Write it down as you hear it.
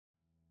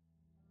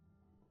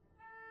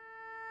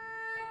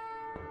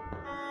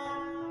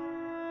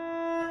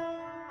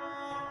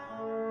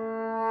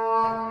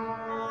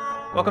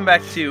Welcome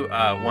back to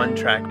One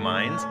Track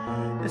Minds.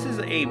 This is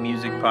a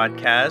music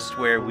podcast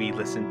where we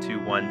listen to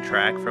one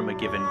track from a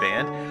given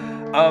band.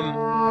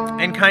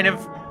 And kind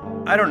of,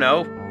 I don't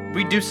know,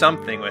 we do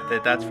something with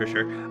it, that's for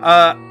sure.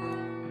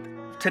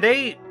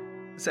 Today's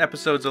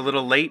episode's a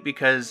little late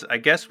because I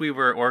guess we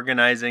were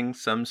organizing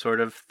some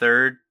sort of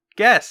third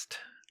guest,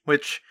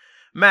 which,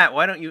 Matt,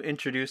 why don't you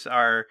introduce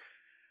our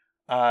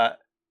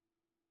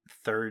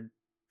third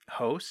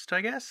host,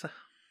 I guess?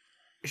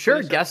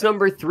 Sure, guest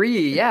number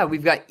 3. Yeah,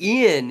 we've got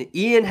Ian.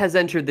 Ian has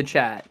entered the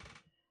chat.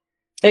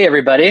 Hey,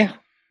 everybody.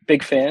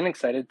 Big fan.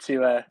 Excited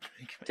to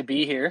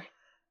be here.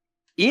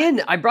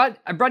 Ian, I brought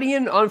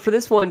Ian on for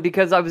this one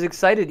because I was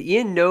excited.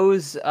 Ian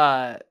knows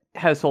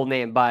Household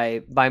Name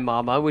by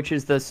Mama, which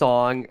is the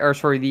song, or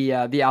sorry,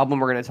 the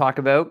album we're going to talk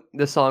about.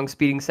 The song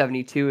Speeding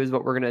 72 is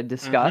what we're going to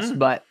discuss,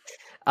 but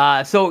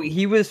so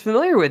he was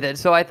familiar with it.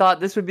 So I thought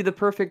this would be the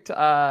perfect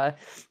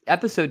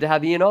episode to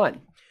have Ian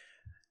on.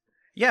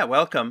 Yeah,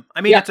 welcome. I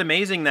mean, It's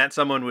amazing that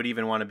someone would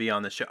even want to be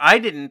on the show. I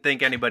didn't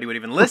think anybody would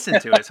even listen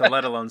to it, so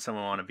let alone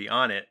someone want to be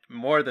on it.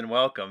 More than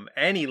welcome.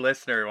 Any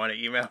listener want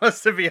to email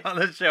us to be on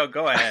the show,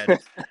 go ahead.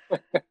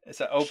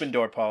 It's an open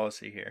door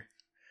policy here.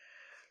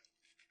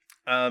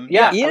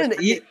 Ian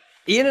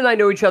and I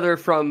know each other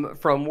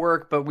from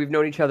work, but we've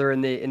known each other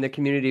in the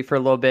community for a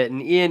little bit.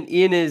 And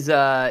Ian is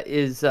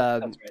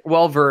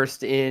well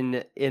versed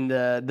in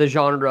the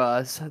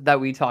genres that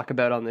we talk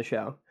about on the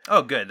show.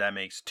 Oh, good. That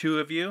makes 2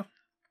 of you.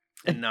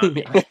 And not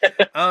me.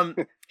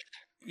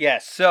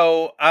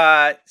 So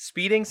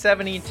Speeding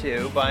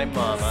 72 by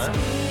Mama.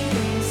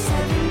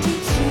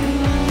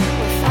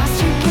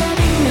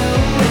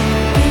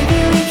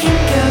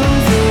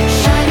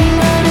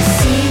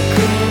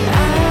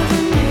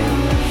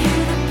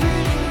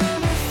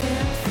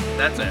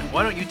 That's it.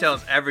 Why don't you tell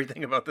us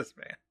everything about this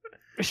band?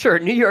 Sure.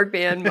 New York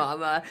band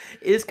Mama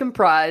is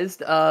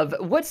comprised of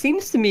what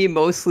seems to me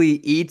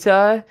mostly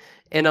Ita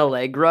and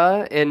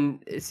Allegra,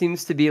 and it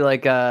seems to be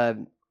like a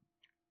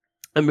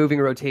moving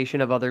rotation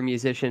of other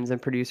musicians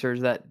and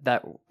producers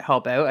that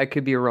help out. I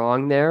could be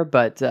wrong there,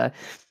 but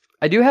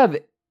I do have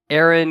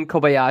Aaron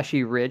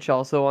Kobayashi Rich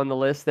also on the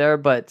list there.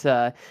 But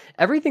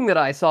everything that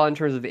I saw in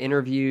terms of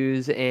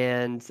interviews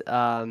and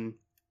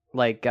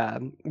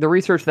the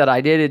research that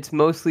I did, it's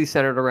mostly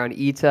centered around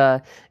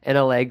Ita and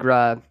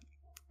Allegra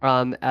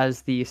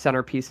as the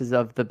centerpieces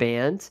of the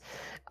band.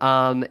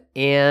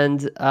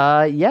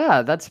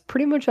 That's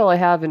pretty much all I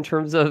have in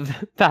terms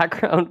of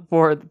background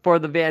for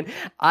the band.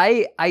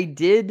 I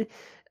did,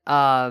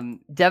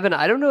 Devin,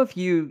 I don't know if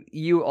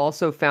you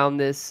also found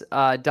this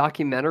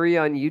documentary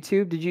on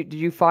YouTube. Did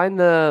you find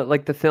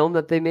the film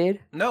that they made?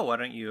 No, why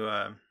don't you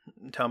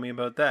tell me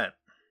about that?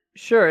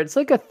 Sure, it's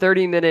like a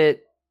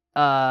 30-minute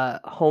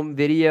home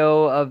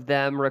video of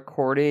them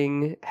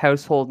recording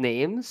Household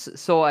Names.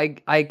 So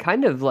I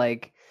kind of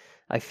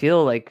I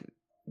feel like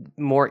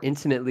more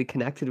intimately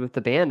connected with the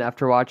band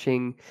after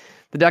watching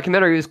the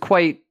documentary. It was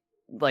quite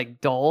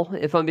dull,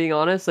 if I'm being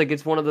honest.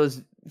 It's one of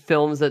those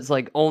films that's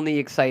only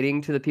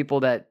exciting to the people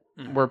that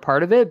were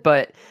part of it,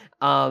 but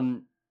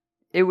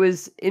it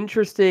was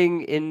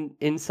interesting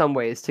in some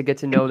ways to get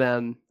to know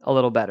them a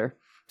little better.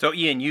 So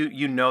Ian,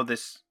 you know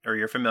this, or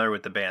you're familiar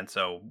with the band,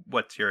 so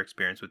what's your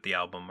experience with the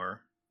album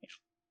or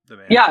the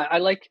band? Yeah, I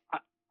like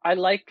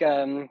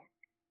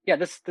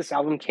this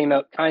album came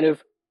out kind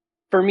of,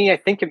 for me, I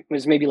think it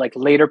was maybe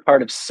later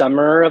part of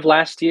summer of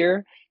last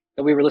year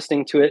that we were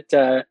listening to it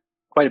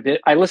quite a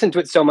bit. I listened to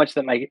it so much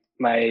that my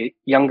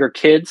younger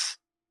kids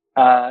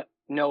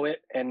know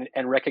it and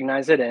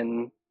recognize it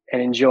and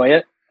enjoy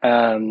it.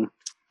 Edda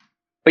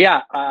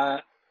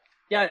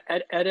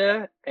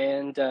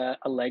and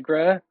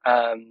Allegra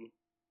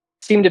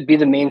seem to be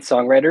the main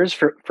songwriters.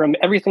 From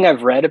everything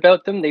I've read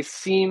about them, they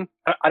seem,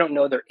 I don't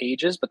know their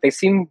ages, but they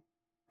seem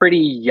pretty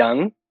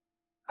young.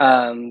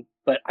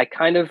 But I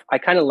kind of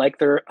like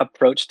their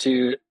approach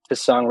to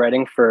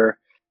songwriting for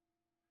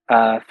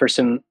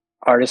some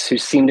artists who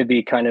seem to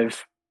be kind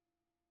of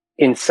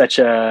in such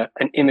an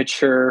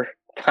immature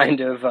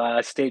kind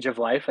of stage of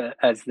life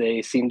as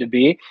they seem to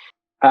be.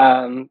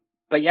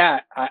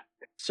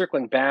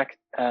 Circling back,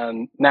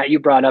 Matt, you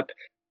brought up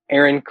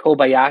Aaron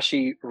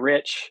Kobayashi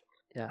Rich,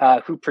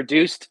 who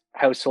produced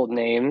Household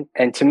Name,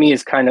 and to me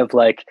is kind of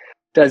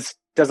does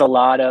a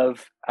lot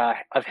of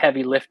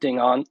heavy lifting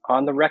on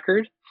the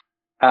record.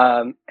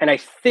 And I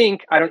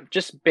think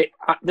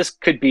this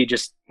could be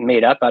just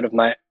made up out of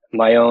my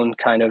own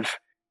kind of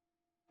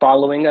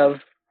following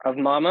of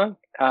Mama.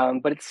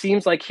 But it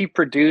seems like he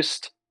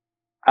produced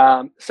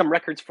some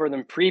records for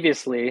them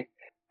previously,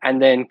 and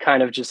then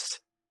kind of just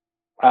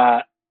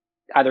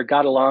either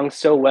got along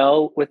so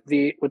well with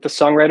the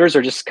songwriters,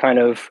 or just kind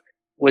of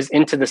was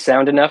into the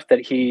sound enough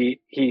that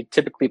he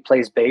typically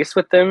plays bass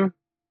with them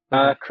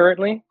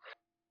currently.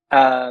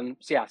 So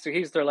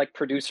he's their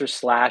producer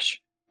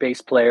 /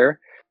 bass player.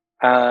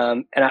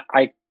 And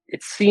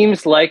it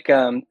seems like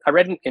I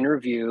read an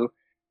interview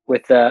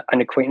with an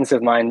acquaintance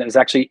of mine that was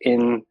actually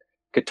in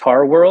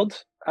Guitar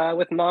World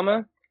with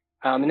Mama,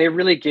 and they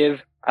really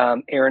give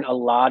Aaron a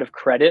lot of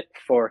credit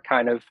for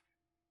kind of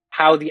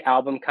how the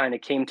album kind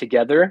of came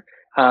together.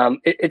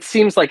 It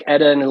seems like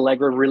Etta and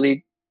Allegra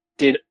really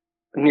did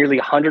nearly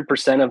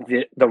 100% of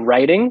the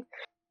writing.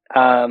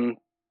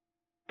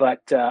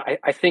 But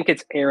I think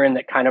it's Aaron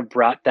that kind of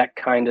brought that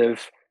kind of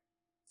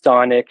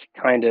sonic,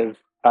 kind of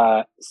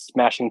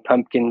Smashing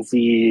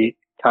Pumpkins-y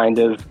kind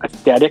of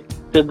aesthetic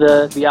to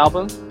the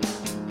album.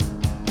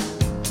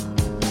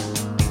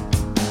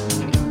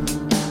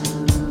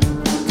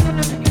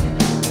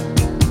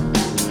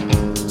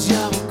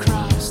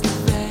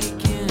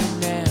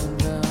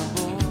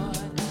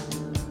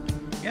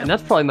 And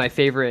that's probably my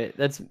favorite.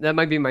 That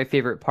might be my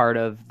favorite part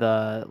of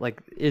the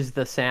is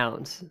the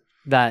sounds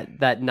that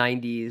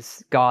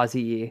 90s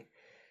gauzy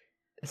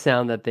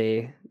sound that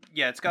they.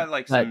 Yeah, it's got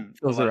like some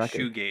a lot of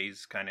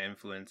shoegaze kind of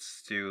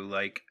influence too.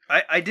 Like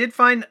I did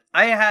find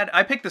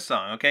I picked the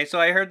song. Okay, so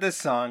I heard this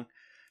song,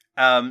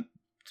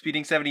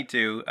 Speeding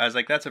 72. I was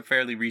like, that's a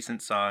fairly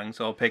recent song,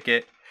 so I'll pick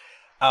it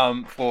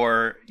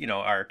for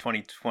our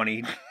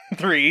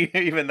 2023,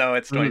 even though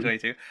it's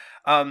 2022.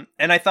 And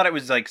I thought it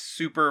was like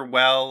super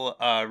well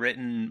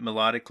written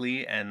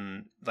melodically,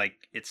 and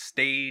like it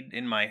stayed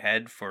in my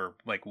head for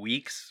like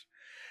weeks,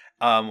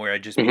 where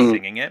I'd just be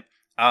singing it.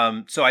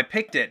 So I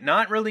picked it,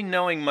 not really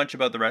knowing much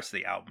about the rest of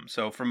the album.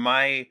 So from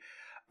my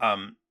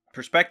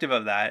perspective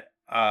of that,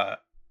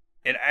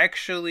 it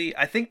actually,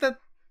 I think that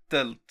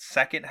the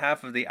second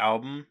half of the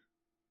album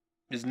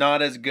is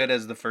not as good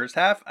as the first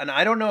half, and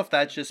I don't know if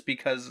that's just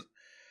because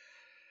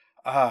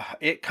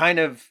it kind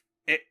of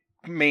it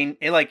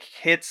like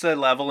hits a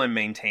level and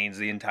maintains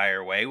the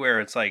entire way,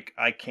 where it's like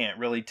I can't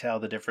really tell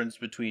the difference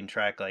between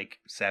track like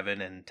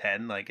 7 and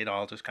 10. Like it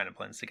all just kind of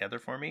blends together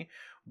for me.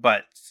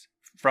 But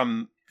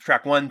from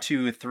track 1,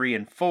 2, 3,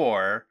 and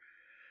 4,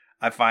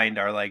 I find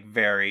are like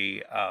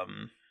very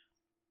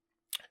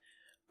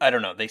I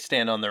don't know, they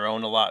stand on their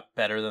own a lot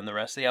better than the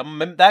rest of the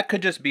album. And that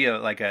could just be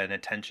like an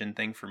attention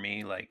thing for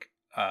me, like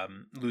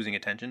losing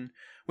attention,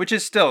 which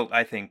is still,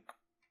 I think,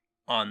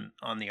 on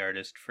the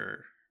artist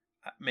for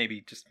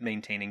maybe just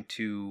maintaining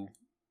too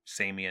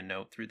samey a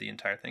note through the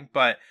entire thing.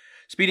 But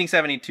Speeding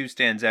 72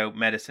 stands out,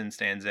 Medicine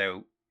stands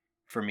out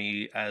for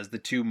me as the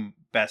two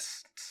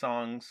best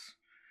songs.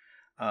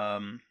 I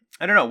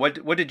don't know,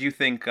 what did you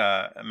think,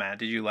 Matt?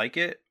 Did you like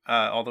it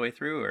all the way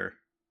through, or?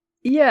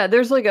 Yeah,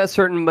 there's like a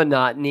certain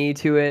monotony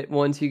to it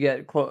once you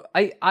get close.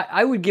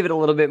 I would give it a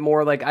little bit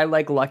more. Like I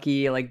like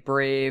Lucky, I like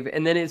Brave,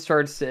 and then it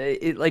starts.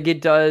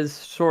 It does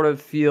sort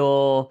of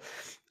feel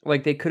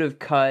like they could have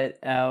cut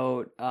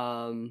out.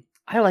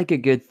 I like a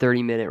good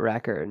 30-minute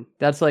record.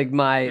 That's like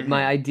my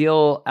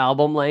ideal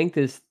album length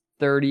is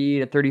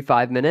 30 to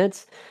 35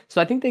 minutes. So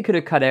I think they could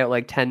have cut out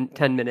like 10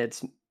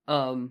 minutes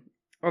of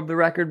the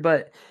record.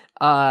 But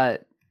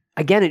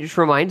again, it just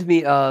reminds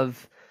me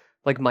of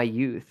like my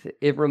youth.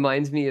 It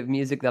reminds me of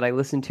music that I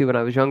listened to when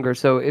I was younger.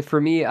 So if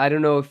for me, I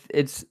don't know if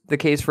it's the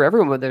case for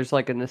everyone, but there's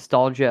like a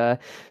nostalgia.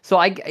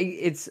 So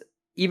it's,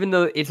 even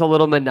though it's a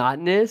little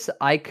monotonous,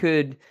 I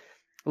could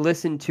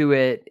listen to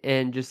it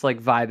and just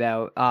like vibe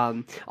out.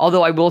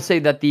 Although I will say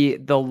that the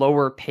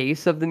lower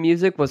pace of the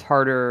music was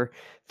harder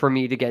for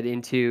me to get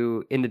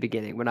into in the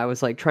beginning, when I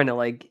was like trying to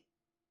like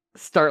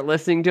start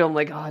listening to. I'm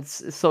like, oh,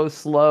 it's so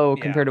slow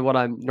compared to what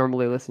I'm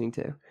normally listening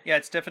to. Yeah,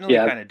 it's definitely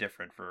kind of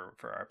different for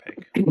our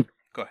pick.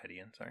 Go ahead,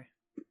 Ian. Sorry.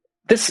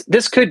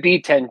 This could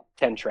be 10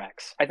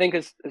 tracks. I think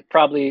it's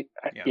probably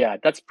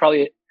that's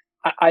probably.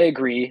 I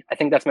agree. I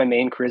think that's my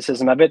main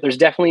criticism of it. There's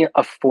definitely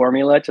a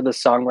formula to the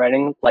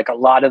songwriting. Like a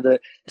lot of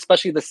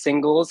especially the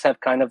singles,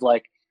 have kind of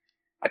like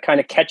a kind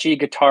of catchy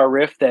guitar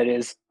riff that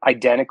is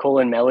identical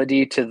in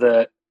melody to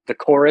the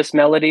chorus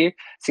melody. It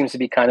seems to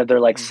be kind of their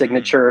like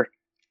signature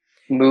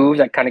move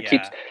that kind of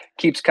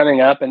keeps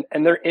coming up.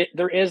 And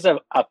there is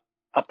a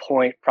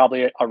point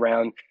probably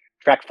around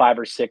track 5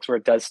 or 6 where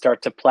it does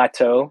start to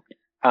plateau.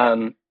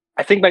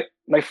 I think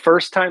my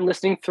first time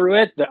listening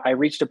through it, I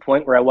reached a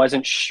point where I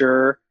wasn't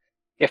sure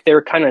if they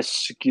were kind of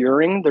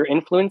skewering their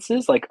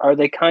influences. Like, are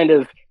they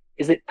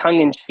is it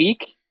tongue in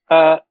cheek,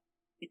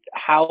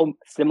 how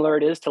similar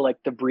it is to like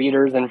the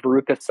Breeders and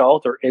Veruca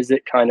Salt, or is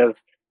it kind of,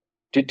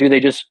 do they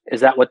just,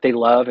 is that what they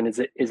love? And is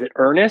it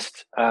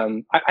earnest?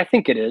 I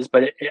think it is,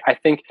 but I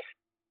think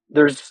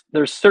there's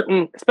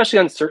certain, especially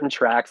on certain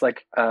tracks,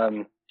 like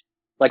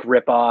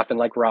Rip Off and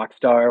like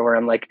Rockstar, where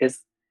I'm like,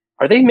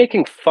 are they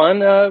making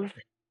fun of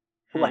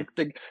like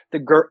the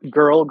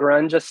girl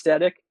grunge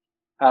aesthetic?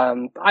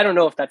 I don't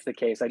know if that's the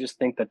case. I just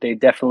think that they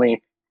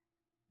definitely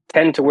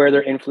tend to wear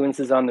their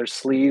influences on their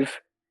sleeve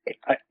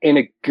in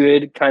a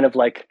good kind of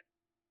like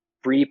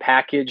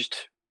repackaged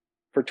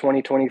for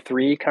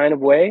 2023 kind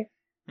of way.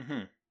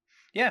 Mm-hmm.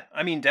 Yeah,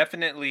 I mean,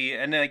 definitely.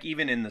 And like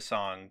even in the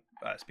song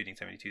Speeding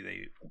 72,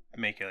 they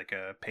make it like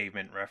a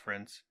Pavement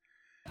reference,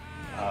 which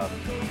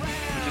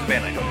is a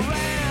band I know.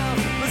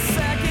 The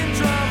second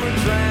drummer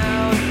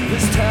drowned,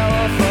 this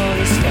telephone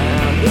is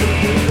found.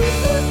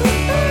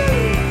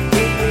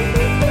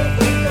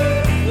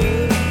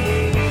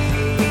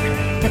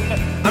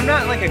 I'm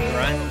not like a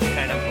grunge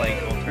kind of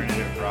like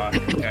alternative rock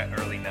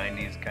early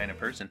 90s kind of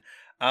person.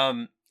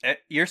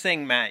 You're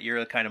saying, Matt,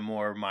 you're kind of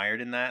more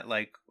mired in that.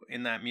 Like,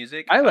 in that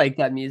music. I like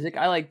that music.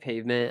 I like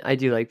Pavement. I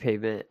do like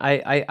Pavement.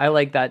 I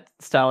like that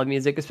style of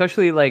music,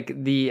 especially like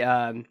the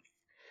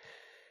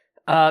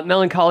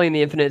Melancholy and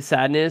the Infinite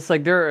Sadness.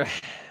 Like they're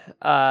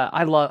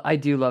I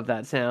do love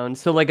that sound.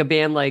 So like a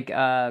band like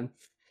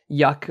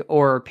Yuck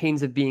or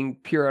Pains of Being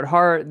Pure at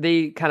Heart,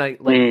 they kind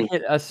of like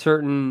hit a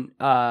certain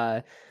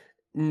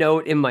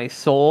note in my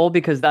soul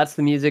because that's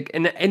the music.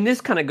 And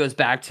this kind of goes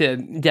back to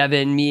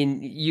Devin, me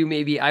and you.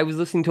 Maybe I was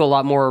listening to a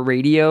lot more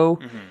radio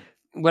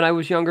when I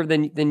was younger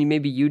than you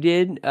maybe you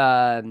did.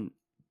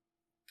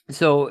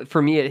 So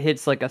for me, it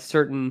hits like a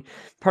certain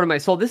part of my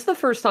soul. This is the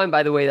first time,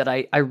 by the way, that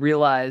I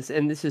realize,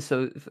 and this is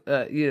so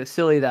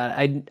silly that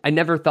I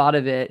never thought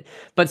of it,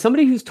 but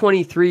somebody who's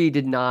 23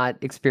 did not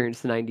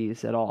experience the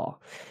 90s at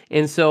all,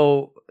 and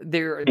so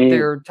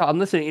I'm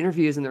listening to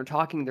interviews and they're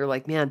talking. They're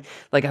like, man,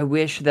 like I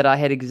wish that I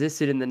had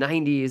existed in the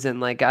 90s,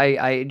 and like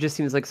I it just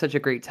seems like such a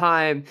great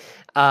time,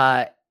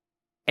 and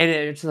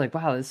it's just like,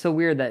 wow, it's so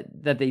weird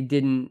that they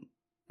didn't.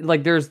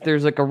 Like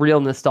there's like a real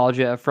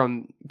nostalgia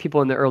from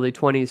people in the early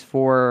 20s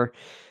for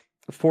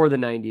the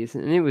 90s,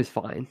 and it was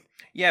fine.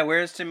 Yeah,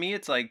 whereas to me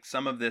it's like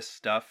some of this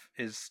stuff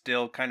is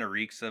still kind of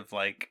reeks of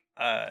like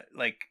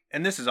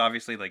and this is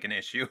obviously like an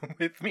issue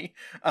with me.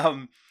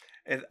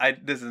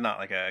 This is not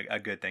like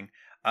a good thing.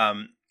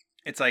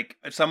 It's like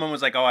if someone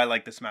was like, "Oh, I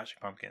like the Smashing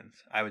Pumpkins."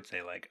 I would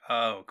say like,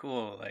 "Oh,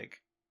 cool,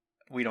 like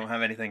we don't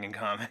have anything in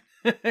common."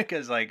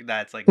 Cuz like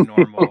that's like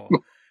normal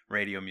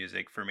radio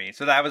music for me.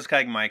 So that was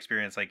kind of my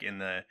experience like in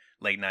the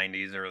late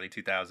 90s, early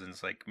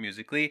 2000s like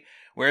musically,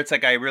 where it's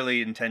like I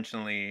really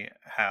intentionally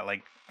had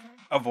like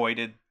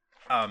avoided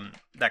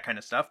that kind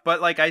of stuff.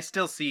 But like I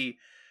still see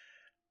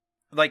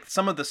like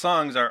some of the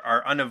songs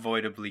are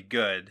unavoidably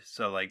good.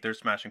 So like there's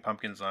Smashing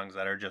Pumpkins songs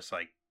that are just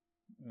like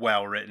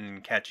well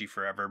written, catchy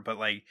forever. But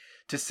like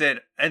to sit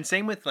and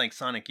same with like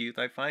Sonic Youth,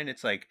 I find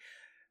it's like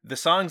the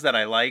songs that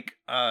I like,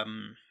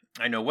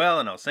 I know well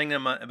and I'll sing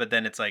them, but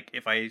then it's like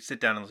if I sit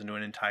down and listen to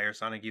an entire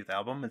Sonic Youth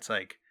album, it's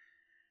like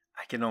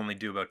I can only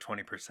do about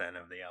 20%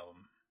 of the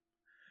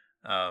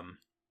album.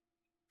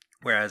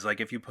 Whereas like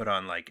if you put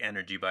on like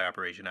Energy by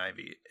Operation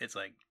Ivy, it's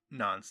like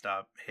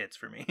nonstop hits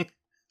for me.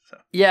 So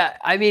yeah,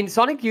 I mean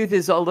Sonic Youth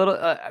is a little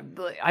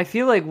I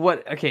feel like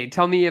okay,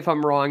 tell me if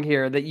I'm wrong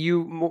here, that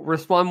you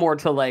respond more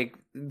to like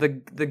the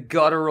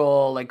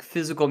guttural like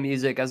physical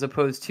music as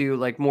opposed to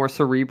like more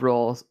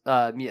cerebral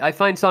I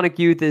find Sonic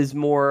Youth is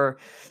more,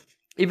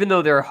 even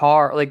though they're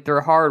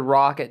hard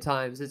rock at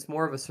times, it's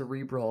more of a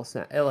cerebral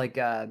like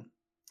in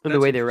the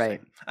way they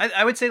write.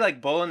 I would say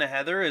like Bull in the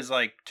Heather is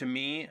like to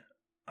me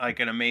like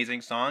an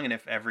amazing song, and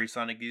if every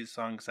Sonic Youth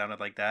song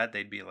sounded like that,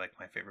 they'd be like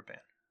my favorite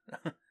band.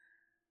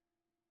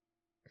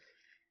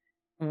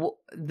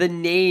 The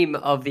name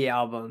of the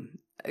album,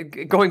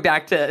 going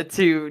back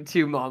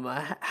to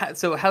Mama,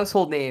 so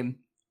Household Name,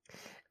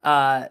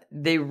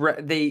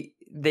 they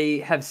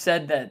have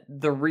said that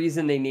the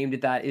reason they named it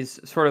that is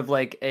sort of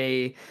like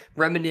a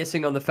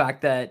reminiscing on the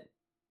fact that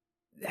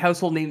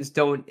household names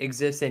don't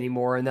exist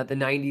anymore, and that the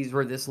 90s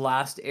were this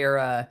last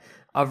era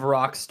of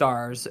rock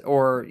stars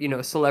or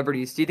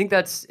celebrities. Do you think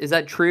is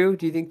that true?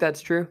 Do you think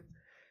that's true?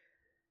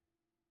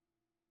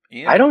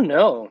 Yeah. I don't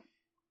know.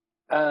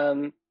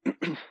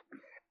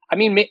 I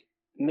mean,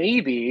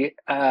 maybe.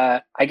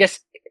 I guess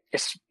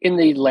it's in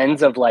the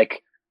lens of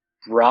like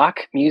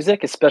rock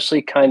music,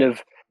 especially kind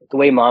of the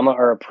way Mama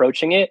are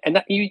approaching it. And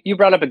that, you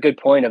brought up a good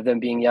point of them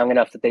being young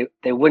enough that they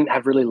wouldn't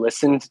have really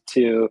listened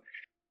to,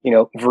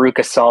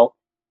 Veruca Salt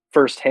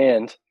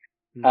firsthand.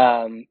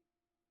 Mm.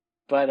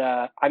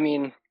 But I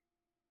mean,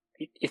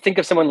 you think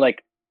of someone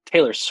like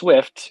Taylor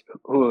Swift,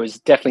 who is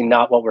definitely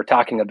not what we're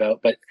talking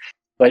about, but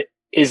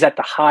is at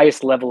the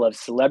highest level of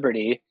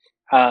celebrity.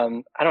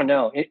 I don't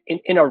know.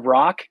 In a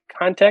rock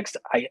context,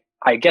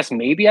 I guess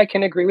maybe I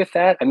can agree with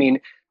that. I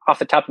mean, off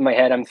the top of my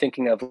head, I'm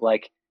thinking of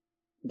like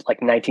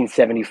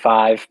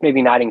 1975,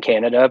 maybe not in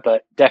Canada,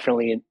 but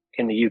definitely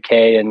in the UK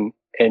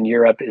and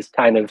Europe is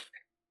kind of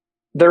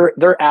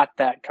they're at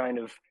that kind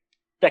of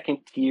second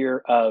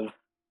tier of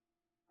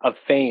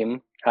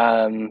fame.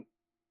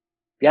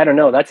 Yeah, I don't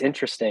know. That's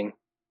interesting.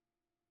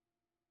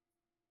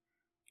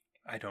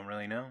 I don't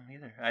really know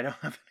either. I don't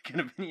have a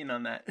good opinion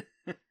on that.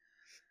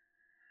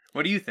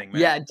 What do you think,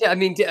 man? Yeah, I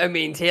mean,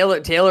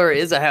 Taylor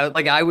is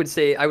I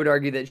would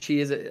argue that she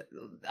is a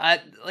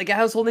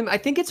household name. I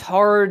think it's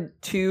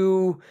hard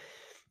to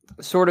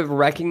sort of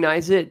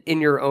recognize it in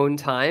your own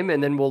time,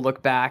 and then we'll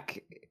look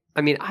back.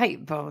 I mean,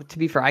 to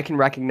be fair, I can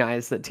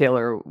recognize that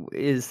Taylor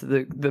is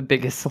the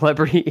biggest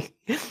celebrity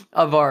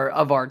of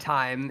our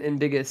time and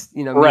biggest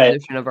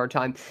musician of our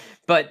time.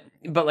 But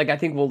like I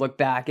think we'll look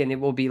back and it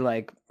will be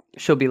like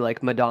she'll be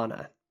like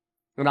Madonna.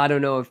 And I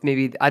don't know if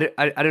maybe I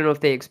don't know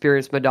if they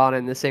experience Madonna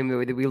in the same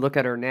way that we look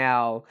at her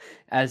now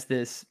as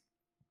this,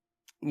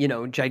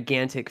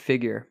 gigantic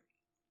figure.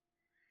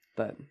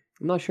 But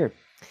I'm not sure.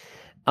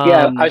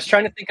 Yeah, I was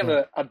trying to think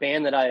of a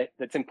band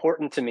that's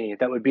important to me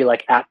that would be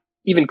like at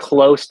even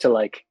close to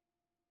like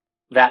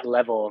that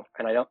level,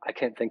 and I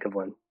can't think of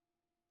one.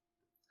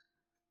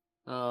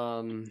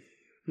 Not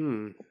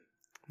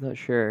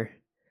sure.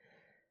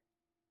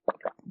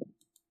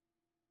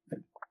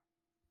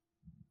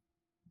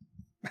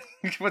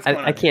 What's going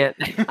on? I can't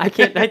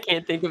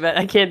think of it.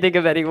 I can't think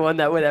of anyone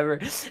that would ever.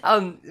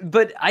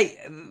 But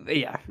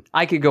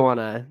I could go on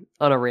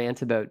a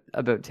rant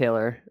about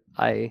Taylor.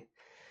 I'm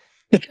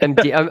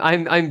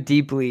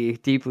deeply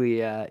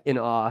in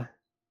awe.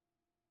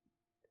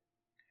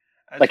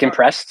 Like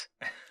impressed?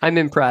 I'm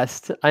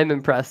impressed. I'm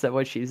impressed at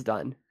what she's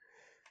done.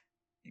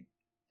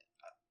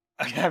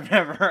 I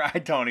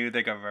don't even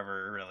think I've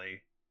ever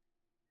really.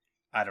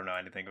 I don't know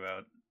anything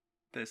about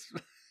this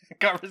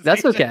conversation.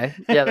 That's okay.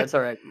 Yeah, that's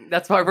all right.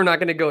 That's why we're not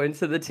going to go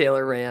into the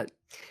Taylor rant.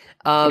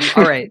 All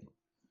right.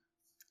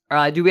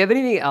 Do we have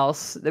anything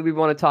else that we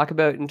want to talk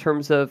about in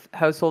terms of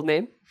household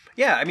name?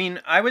 Yeah, I mean,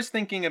 I was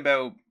thinking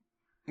about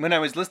when I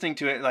was listening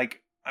to it,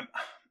 like,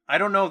 I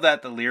don't know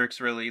that the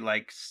lyrics really,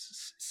 like,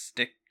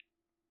 stick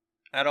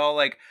at all.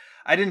 Like,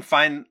 I didn't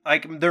find,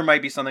 like, there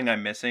might be something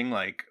I'm missing,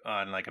 like,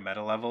 on, like, a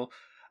meta level.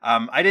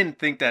 I didn't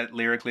think that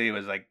lyrically it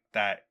was, like,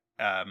 that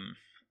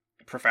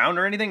profound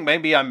or anything.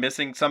 Maybe I'm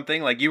missing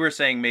something. Like, you were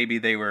saying maybe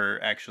they were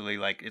actually,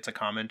 like, it's a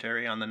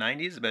commentary on the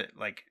 90s, but,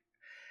 like,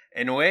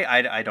 in a way,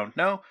 I don't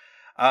know.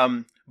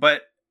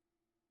 But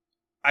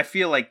I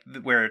feel like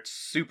where it's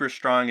super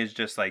strong is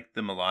just like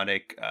the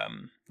melodic,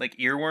 like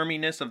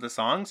earworminess of the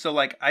song. So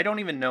like, I don't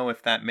even know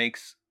if that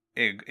makes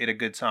it a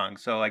good song.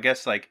 So I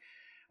guess like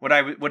what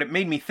it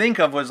made me think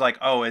of was like,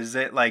 oh, is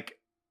it like,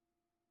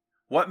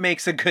 what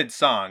makes a good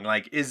song?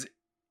 Like,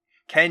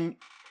 can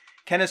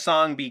a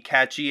song be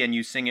catchy and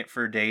you sing it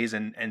for days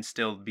and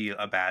still be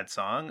a bad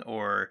song?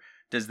 Or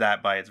does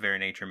that by its very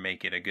nature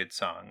make it a good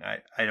song?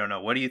 I don't know.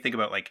 What do you think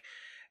about like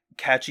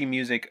catchy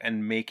music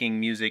and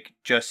making music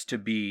just to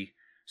be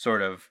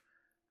sort of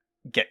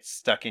get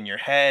stuck in your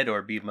head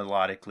or be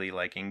melodically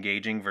like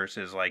engaging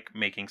versus like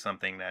making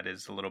something that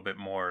is a little bit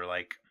more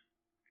like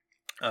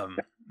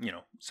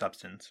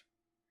substance?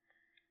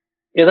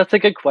 Yeah, that's a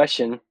good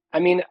question. I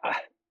mean,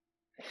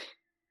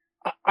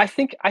 I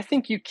think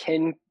you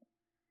can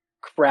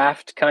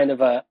craft kind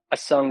of a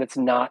song that's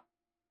not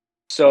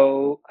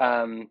so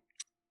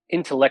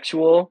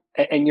intellectual,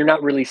 and you're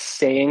not really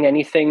saying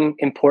anything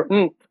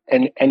important,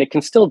 and it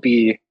can still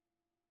be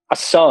a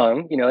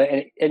song,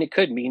 and it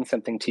could mean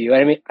something to you.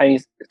 I mean,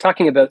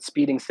 talking about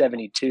Speeding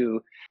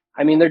 72,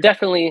 I mean,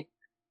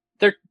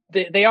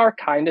 they are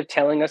kind of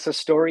telling us a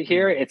story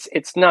here.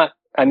 It's not,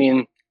 I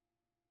mean,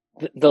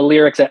 the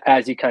lyrics,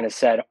 as you kind of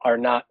said, are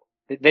not,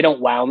 they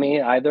don't wow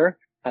me either.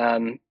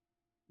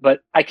 But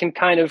I can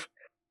kind of,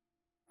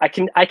 I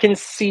can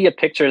see a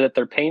picture that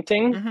they're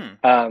painting.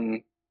 Mm-hmm.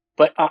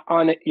 But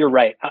you're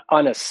right.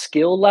 On a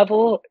skill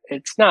level,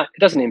 it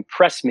doesn't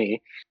impress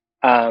me.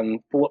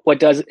 What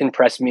does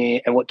impress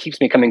me and what keeps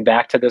me coming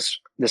back to this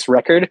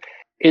record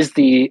is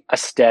the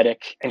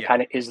aesthetic and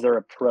kind of is their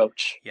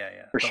approach. Yeah.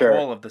 For the sure.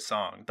 whole of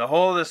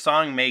the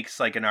song makes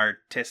like an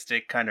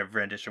artistic kind of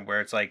rendition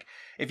where it's like,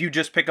 if you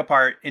just pick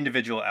apart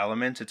individual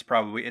elements, it's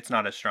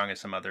not as strong as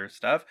some other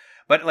stuff.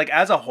 But like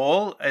as a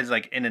whole, as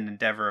like in an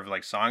endeavor of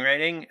like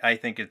songwriting, I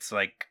think it's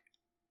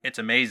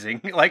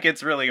amazing. Like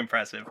it's really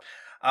impressive.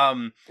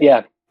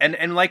 Yeah.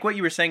 And like what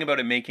you were saying about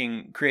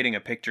it creating a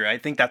picture, I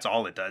think that's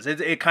all it does.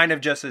 It kind of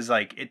just is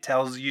like, it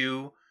tells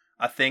you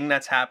a thing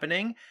that's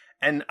happening.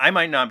 And I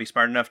might not be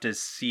smart enough to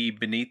see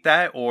beneath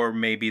that, or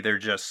maybe they're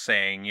just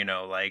saying,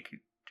 like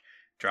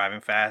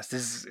driving fast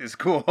is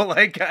cool.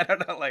 Like, I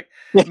don't know, like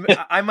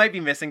I might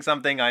be missing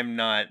something. I'm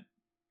not,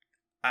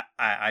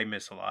 I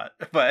miss a lot,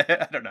 but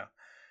I don't know.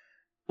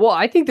 Well,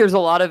 I think there's a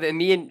lot of,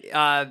 me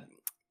and,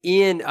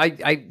 Ian,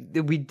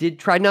 we did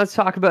try not to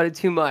talk about it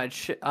too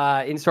much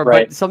in store,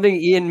 right. But something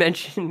Ian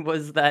mentioned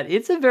was that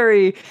it's a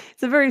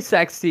very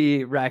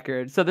sexy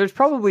record. So there's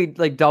probably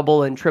like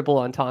double and triple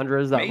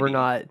entendres that we're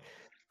not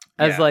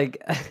as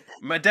like.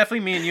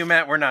 Definitely, me and you,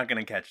 Matt, we're not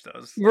going to catch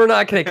those. We're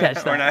not going to catch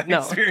that. We're not no.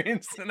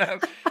 experienced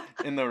enough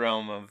in the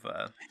realm of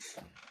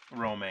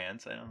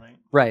romance, I don't think.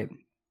 Right.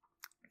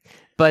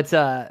 But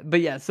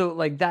yeah, so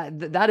like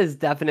that is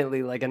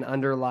definitely like an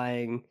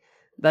underlying.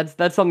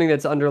 That's something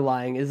that's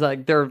underlying is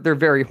like they're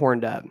very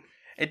horned up.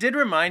 It did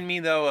remind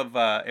me though of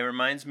it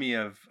reminds me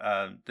of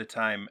the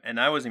time, and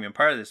I wasn't even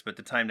part of this, but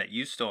the time that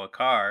you stole a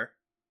car.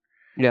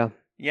 Yeah.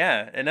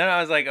 Yeah, and then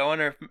I was like, I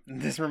wonder if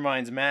this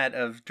reminds Matt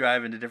of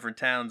driving to different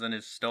towns on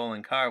his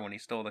stolen car when he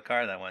stole the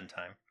car that one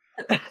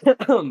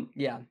time.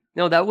 Yeah.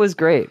 No, that was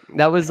great.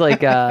 That was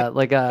like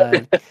like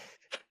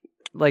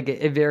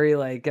a very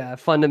like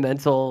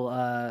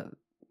fundamental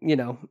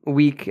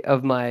week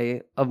of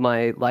my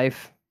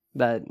life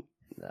that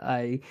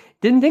I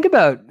didn't think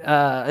about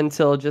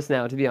until just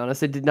now, to be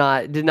honest. It did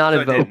not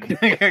evoke.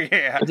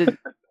 It did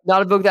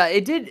not evoke that.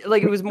 It did,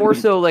 like, it was more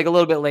so like a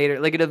little bit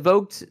later. Like it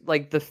evoked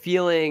like the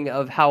feeling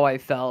of how I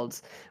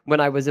felt when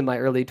I was in my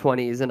early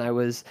 20s and I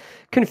was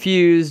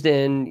confused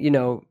and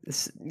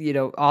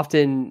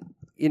often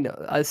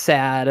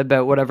sad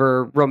about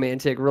whatever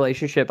romantic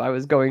relationship I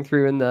was going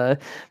through in the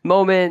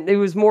moment. It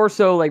was more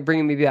so like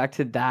bringing me back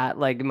to that,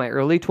 like in my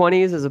early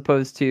 20s, as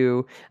opposed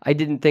to, I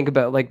didn't think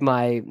about like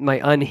my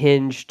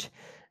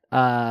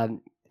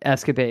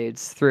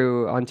escapades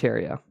through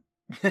Ontario.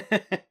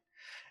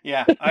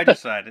 Yeah, I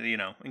decided,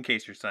 in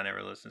case your son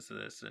ever listens to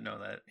this, to know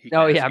that he can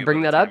Oh ask yeah, you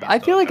bring about that the up. time you I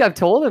stole feel a like car. I've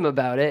told him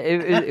about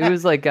it. It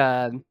was like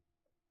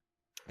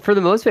for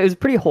the most part, it was a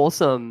pretty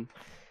wholesome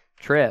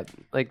trip.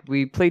 Like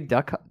we played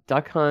duck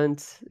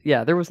hunt.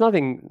 Yeah, there was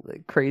nothing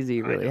like,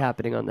 crazy really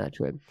happening on that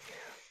trip.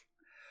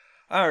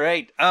 All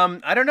right.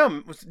 I don't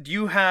know. Do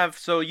you have?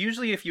 So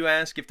usually, if you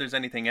ask if there's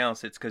anything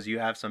else, it's because you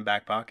have some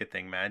back pocket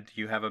thing, Matt. Do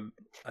you have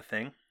a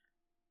thing?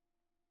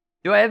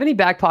 Do I have any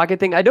back pocket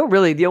thing? I don't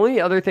really. The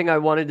only other thing I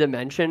wanted to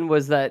mention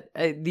was that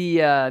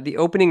the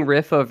opening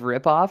riff of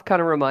Rip Off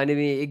kind of reminded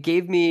me. It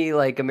gave me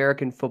like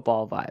American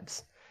football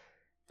vibes.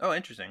 Oh,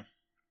 interesting.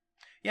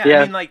 Yeah, I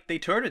Yeah. mean, like they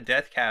toured a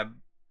Death Cab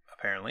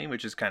apparently,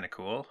 which is kind of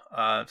cool.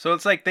 So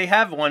it's like they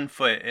have one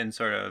foot in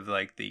sort of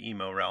like the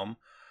emo realm.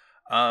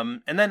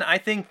 And then I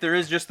think there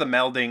is just the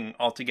melding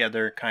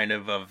altogether, kind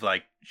of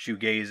like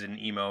shoegaze and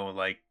emo,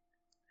 like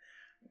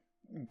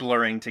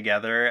blurring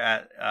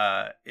together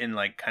in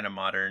like kind of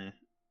modern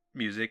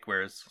music,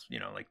 whereas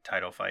like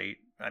Title Fight,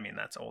 I mean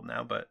that's old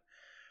now, but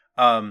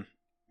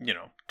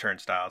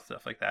Turnstile,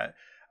 stuff like that.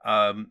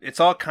 It's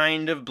all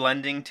kind of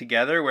blending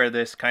together, where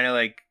this kind of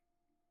like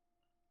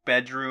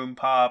bedroom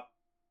pop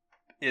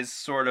is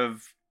sort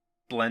of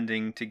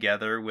blending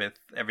together with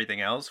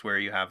everything else, where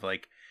you have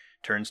like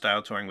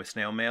Turnstile touring with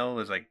Snail Mail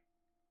is like,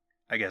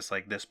 I guess,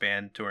 like this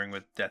band touring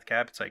with Death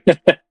Cab. It's like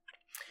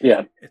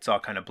Yeah, it's all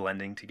kind of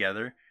blending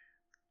together.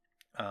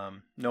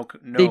 No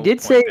They did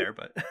point say there,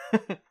 but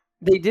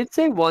they did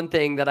say one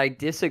thing that I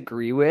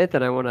disagree with,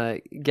 and I want to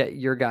get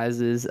your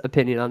guys'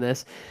 opinion on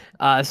this.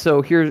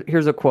 So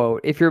here's a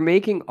quote: "If you're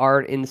making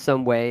art in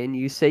some way and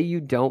you say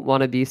you don't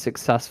want to be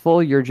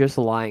successful, you're just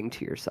lying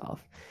to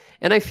yourself."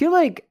 And I feel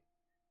like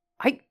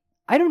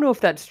I don't know if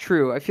that's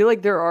true. I feel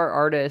like there are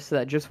artists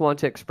that just want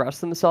to express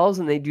themselves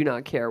and they do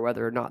not care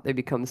whether or not they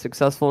become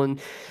successful. In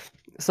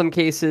some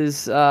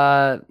cases,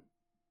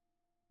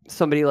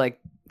 somebody like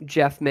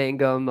Jeff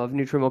Mangum of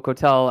Neutral Milk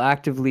Hotel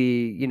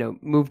actively,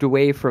 moved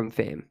away from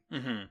fame.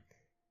 mm-hmm.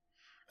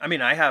 I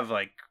mean, I have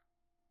like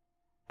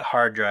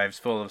hard drives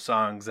full of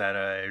songs that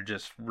I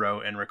just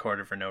wrote and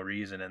recorded for no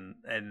reason,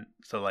 and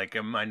so like,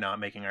 am I not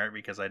making art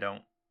because I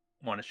don't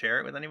want to share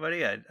it with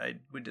anybody? I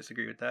would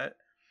disagree with that.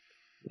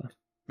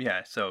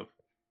 Yeah, so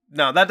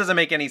no, that doesn't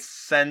make any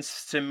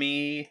sense to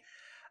me.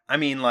 I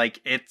mean,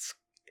 like it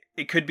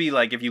could be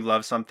like if you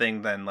love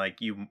something, then like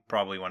you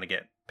probably want to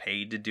get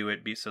paid to do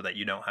it, so that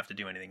you don't have to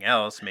do anything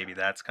else. Maybe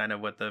that's kind of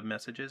what the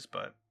message is,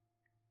 but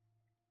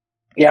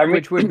yeah, I mean,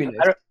 Which would be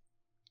nice.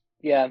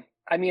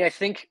 I mean, I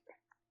think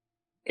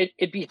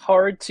it'd be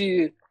hard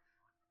to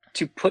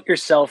put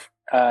yourself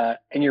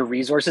and your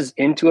resources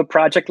into a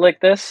project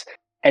like this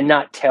and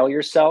not tell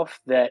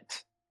yourself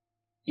that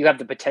you have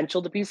the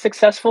potential to be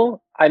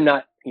successful. I'm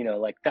not,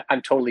 like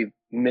I'm totally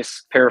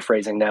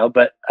paraphrasing now,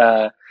 but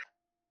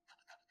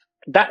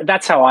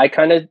that's how I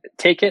kind of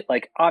take it.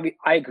 Like,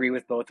 I agree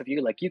with both of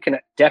you. Like, you can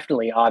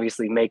definitely,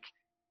 obviously, make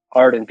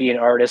art and be an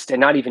artist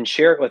and not even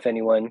share it with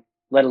anyone,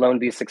 let alone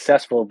be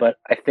successful. But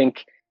I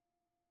think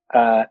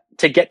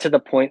to get to the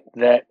point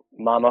that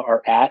Mama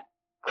are at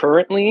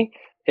currently,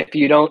 if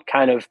you don't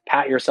kind of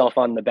pat yourself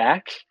on the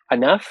back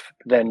enough,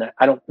 then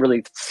I don't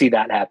really see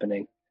that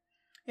happening.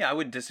 yeah, I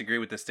wouldn't disagree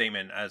with the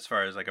statement as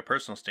far as like a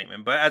personal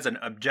statement, but as an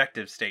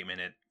objective statement,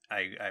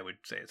 I would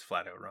say it's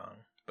flat out wrong.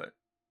 But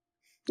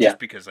just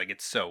because like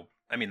it's so,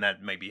 I mean,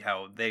 that might be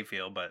how they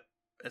feel, but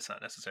it's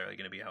not necessarily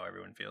going to be how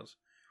everyone feels.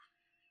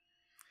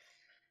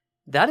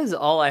 That is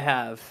all I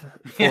have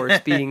for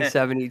Speeding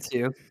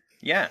 72.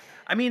 Yeah,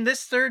 I mean,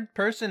 this third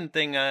person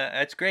thing,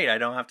 it's great. I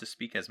don't have to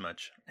speak as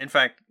much. In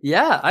fact,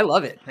 Yeah, I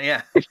love it.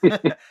 yeah.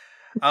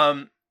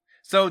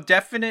 So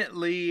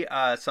definitely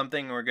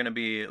something we're going to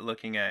be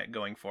looking at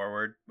going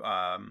forward.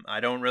 I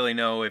don't really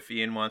know if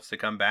Ian wants to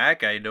come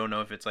back. I don't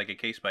know if it's like a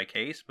case by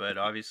case, but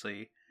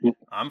obviously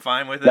I'm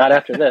fine with it. Not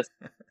after this.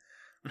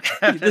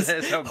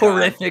 This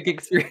horrific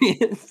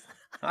experience.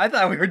 I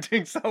thought we were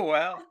doing so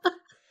well.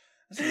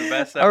 This is the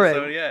best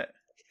episode yet.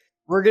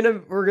 We're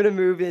gonna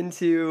move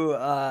into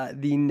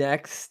the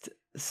next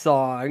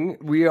song.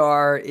 We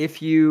are,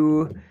 if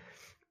you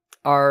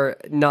are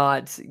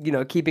not,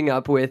 keeping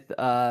up with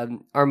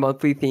our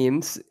monthly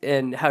themes,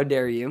 and how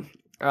dare you,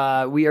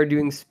 we are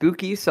doing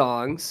spooky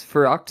songs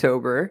for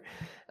October,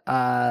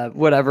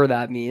 whatever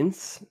that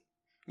means.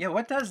 Yeah,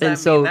 what does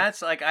that mean?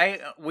 That's like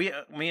me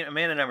and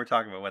Amanda and I were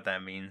talking about what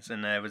that means,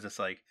 and I was just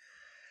like,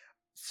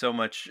 so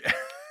much.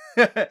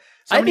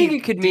 I think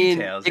it could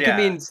details. Mean it could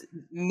mean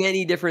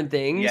many different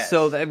things. Yes.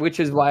 So which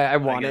is why I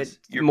want it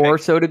more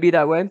so to be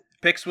that way.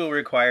 Picks will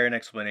require an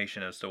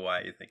explanation as to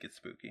why you think it's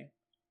spooky.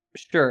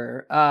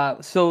 Sure.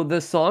 So the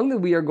song that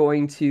we are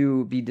going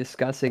to be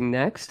discussing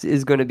next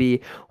is going to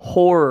be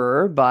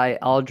 "Horror" by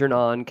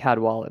Algernon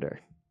Cadwallader.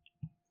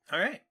 All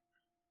right.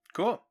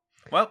 Cool.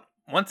 Well,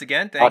 once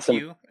again, thank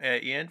you,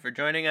 Ian, for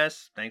joining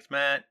us. Thanks,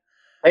 Matt.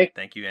 Hey,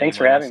 thank you. Thanks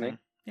for having me.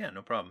 Yeah,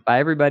 no problem. Bye,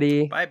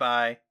 everybody.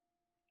 Bye-bye.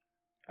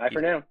 Bye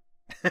for now.